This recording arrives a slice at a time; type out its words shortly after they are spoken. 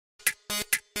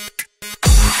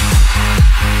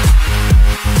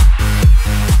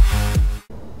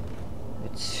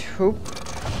hope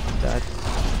that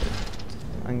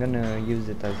I'm gonna use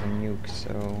it as a nuke,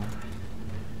 so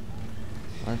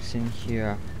what's in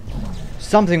here?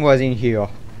 Something was in here.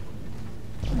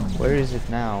 Where is it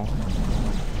now?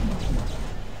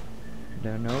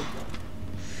 Don't know.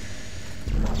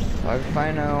 If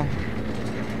I know.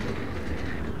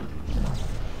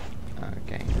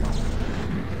 Okay.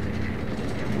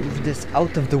 Move this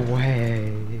out of the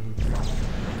way.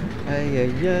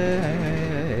 Hey.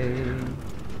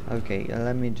 Okay,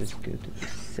 let me just go to the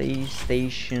save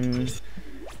station.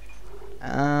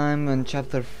 I'm on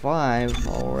chapter 5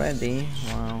 already.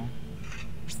 Wow.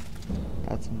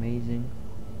 That's amazing.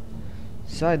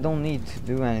 So I don't need to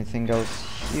do anything else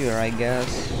here, I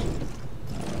guess.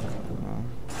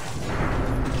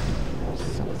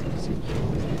 Something's in here.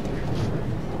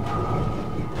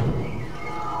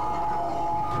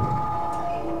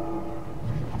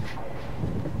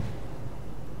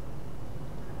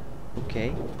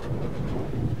 Okay.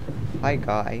 Hi,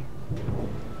 guy.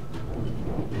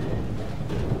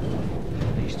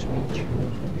 Nice to meet you.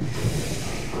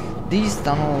 These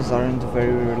tunnels aren't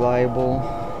very reliable.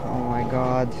 Oh my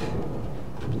god.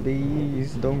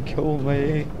 Please don't kill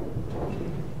me.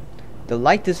 The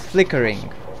light is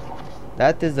flickering.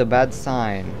 That is a bad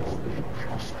sign.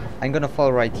 I'm gonna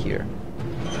fall right here.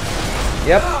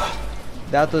 Yep.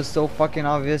 That was so fucking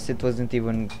obvious, it wasn't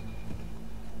even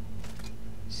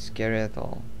scary at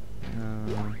all.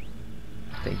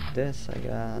 Take this, I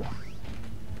guess.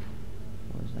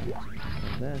 What was that?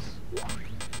 This.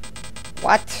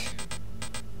 What?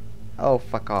 Oh,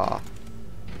 fuck off.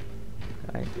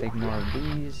 I take more of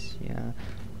these, yeah.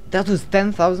 That was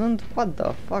 10,000? What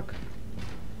the fuck?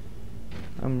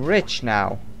 I'm rich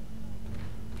now.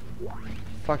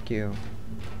 Fuck you.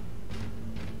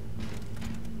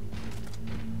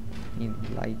 Need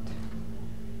light.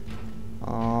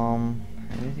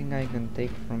 Anything I can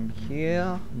take from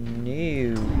here?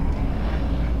 No.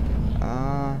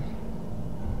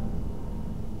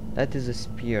 That is a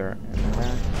spear, and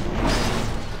that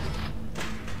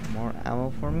more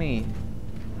ammo for me.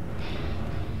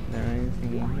 Is there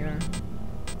anything in here?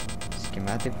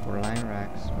 Schematic for line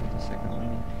racks. Wait a second, let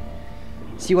me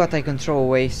see what I can throw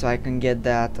away so I can get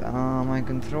that. I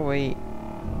can throw away.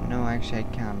 No, actually I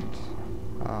can't.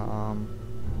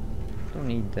 Don't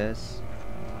need this.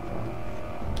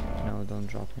 No, don't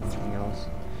drop anything else.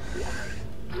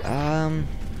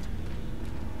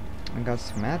 I got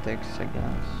schematics, I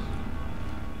guess.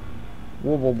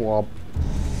 Whoop.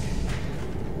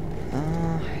 I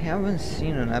haven't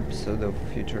seen an episode of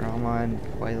Futurama in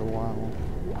quite a while.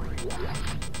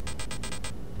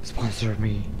 Sponsor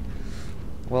me.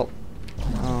 Well,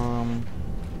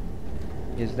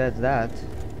 yes, that's that.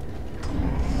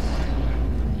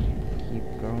 Keep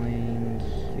going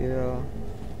here.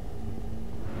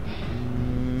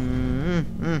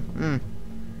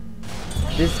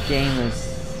 This game is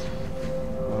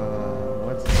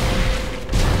what's that?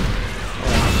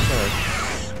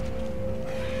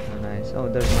 Oh, nice. Oh,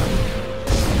 there's nothing.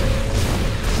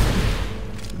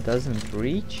 It doesn't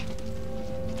reach.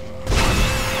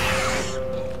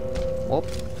 Oh.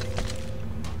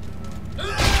 I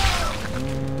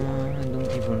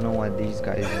don't even know what these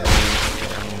guys are.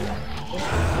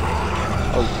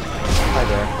 Oh, hi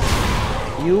there.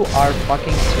 You are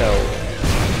fucking slow.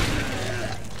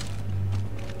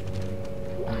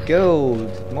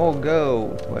 Gold! More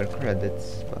gold! Well,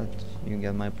 credits, but you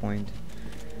get my point.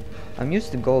 I'm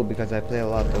used to gold because I play a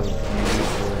lot of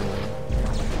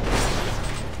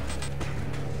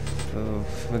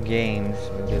games,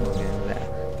 video games.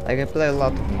 Like I play a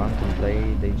lot of Mountain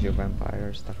Blade, Age of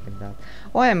Empires, stuff like that.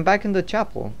 Oh, I'm back in the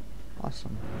chapel.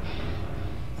 Awesome.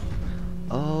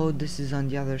 Oh, this is on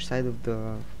the other side of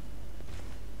the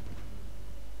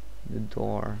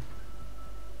door.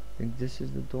 I think this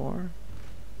is the door.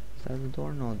 Is that the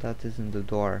door? No, that isn't the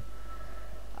door.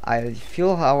 I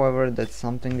feel, however, that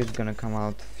something is gonna come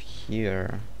out of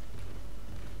here.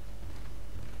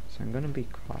 So I'm gonna be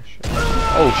cautious.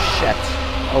 Oh shit!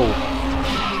 Oh.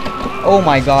 Oh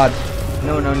my god!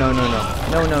 No. Leave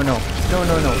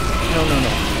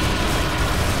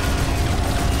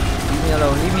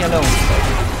me alone.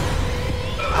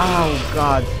 Oh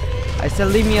god. I said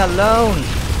leave me alone.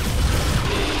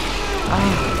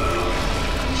 Oh.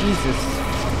 Jesus.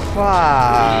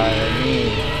 Fuck me.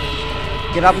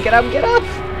 Get up.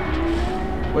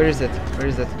 Where is it?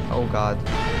 Oh god.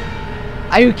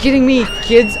 Are you kidding me?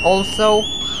 Kids also?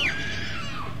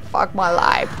 Fuck my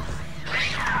life.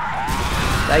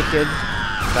 Die, kid.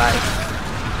 Die.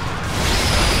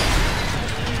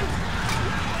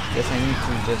 Guess I need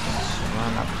to just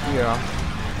run up here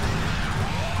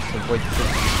to avoid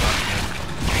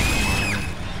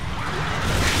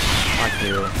Fuck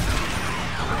you.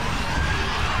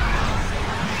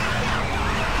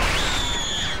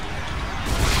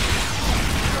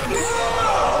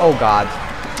 Oh god.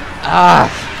 Ah!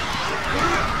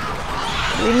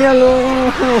 Leave me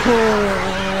alone!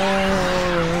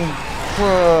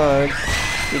 Fuck.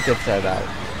 You could say that.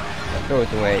 Throw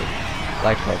it away.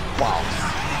 Like a boss.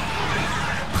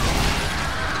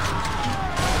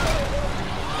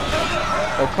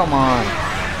 Oh, come on.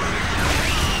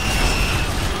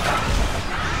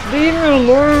 Leave me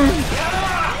alone!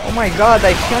 Oh my god,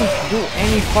 I can't do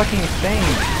any fucking thing.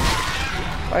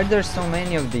 Why are there so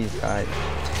many of these guys?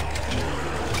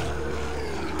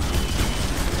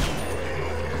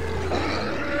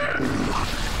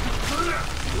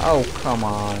 Oh, come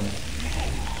on.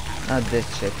 Not this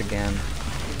shit again.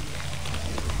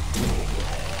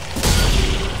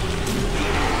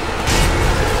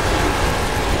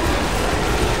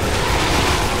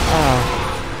 Ah.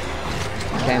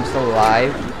 Okay, I'm still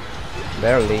alive.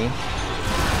 Barely.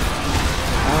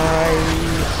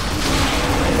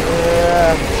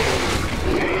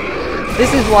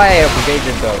 This is why I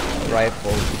upgraded the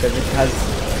rifle, because it has...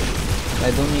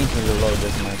 I don't need to reload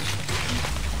as much.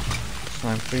 So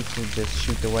I'm free to just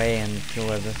shoot away and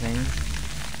kill everything.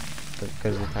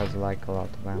 Because it has like a lot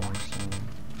of ammo, so...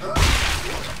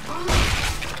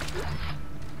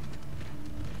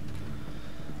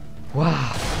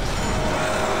 Wow!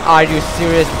 Are you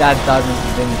serious? That doesn't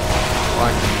even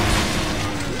fucking...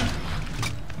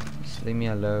 Just leave me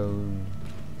alone.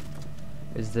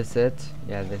 Is this it?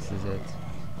 Yeah, this is it.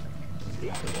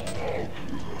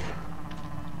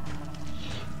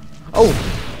 Oh!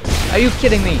 Are you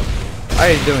kidding me? Why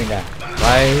are you doing that?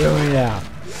 Why are you doing that?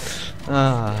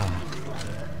 Ah.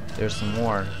 There's some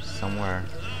more somewhere.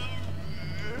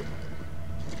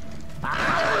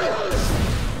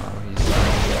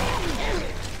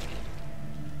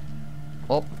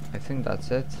 Oh, I think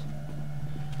that's it.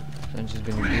 I'm just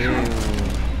gonna do...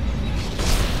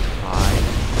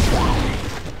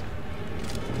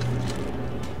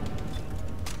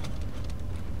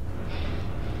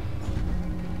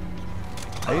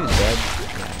 Are you dead?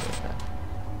 Yeah, you're dead.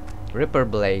 Ripper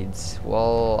blades.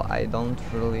 Well, I don't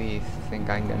really think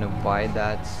I'm gonna buy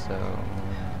that, so...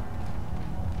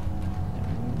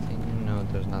 Anything? No,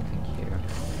 there's nothing here.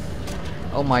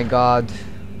 Oh my god.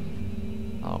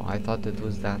 Oh, I thought it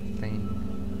was that thing.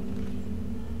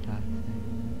 That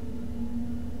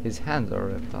thing. His hands are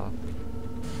ripped off.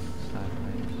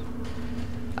 Sideways.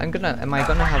 Am I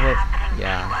gonna have a...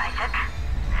 Yeah.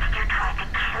 You tried to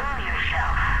kill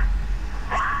yourself.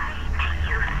 Why do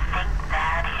you think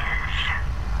that is?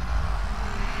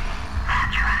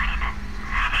 That's right.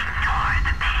 Ignore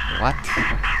the pain. What?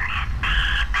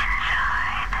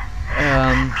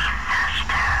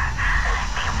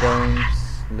 Don't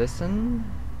listen,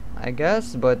 I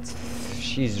guess, but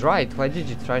she's right. Why did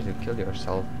you try to kill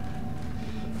yourself?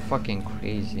 Fucking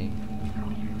crazy.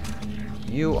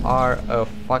 You are a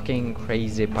fucking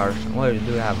crazy person. Well, you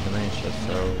do have dementia,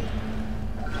 so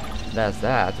that's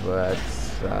that, but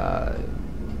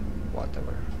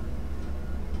whatever.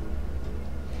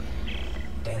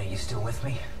 Dana, you still with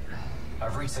me?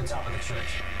 I've reached the top of the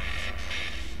church.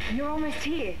 You're almost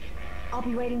here. I'll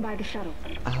be waiting by the shuttle.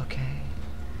 Okay.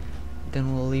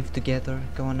 Then we'll leave together,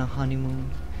 go on a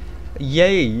honeymoon.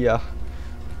 Yay!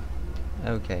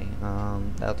 Okay,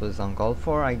 that was uncalled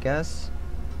for, I guess.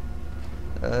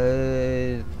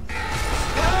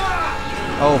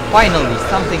 Oh, finally,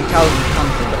 something tells me come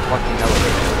to the fucking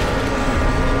elevator.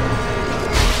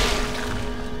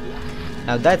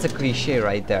 Now that's a cliche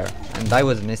right there, and I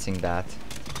was missing that.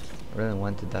 I really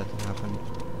wanted that to happen.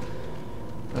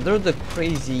 Although the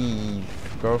crazy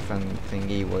girlfriend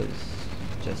thingy was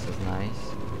just as nice.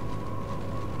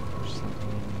 There's something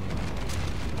in here.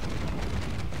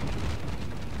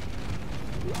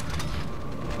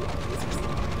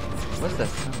 What's that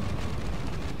sound?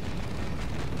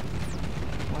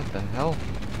 What the hell?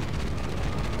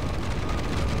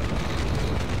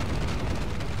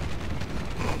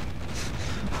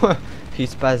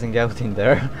 He's passing out in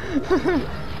there.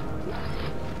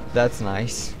 That's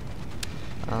nice.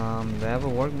 Do I have a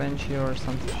workbench here or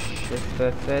something?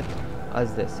 Fit.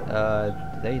 What's this?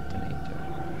 Detonator.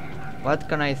 What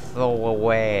can I throw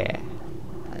away?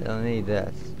 I don't need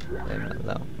that. Leave me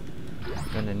alone.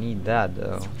 I'm gonna need that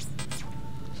though.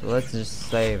 So let's just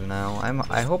save now.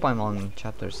 I hope I'm on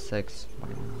chapter 6 by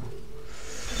now.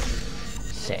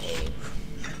 Save.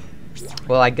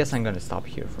 Well, I guess I'm gonna stop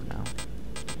here for now.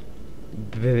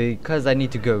 Because I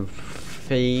need to go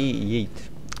eat.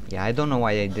 Yeah, I don't know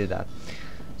why I did that.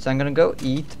 So I'm gonna go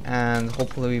eat and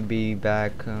hopefully be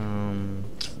back. The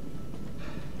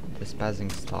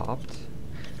spazzing stopped.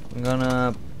 I'm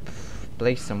gonna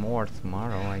play some more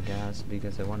tomorrow, I guess,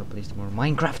 because I want to play some more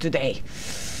Minecraft today.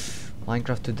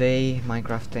 Minecraft today,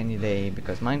 Minecraft any day,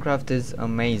 because Minecraft is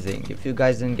amazing. If you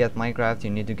guys didn't get Minecraft, you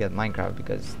need to get Minecraft,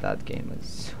 because that game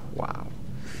is wow.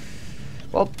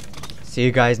 Well, see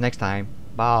you guys next time.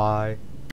 Bye.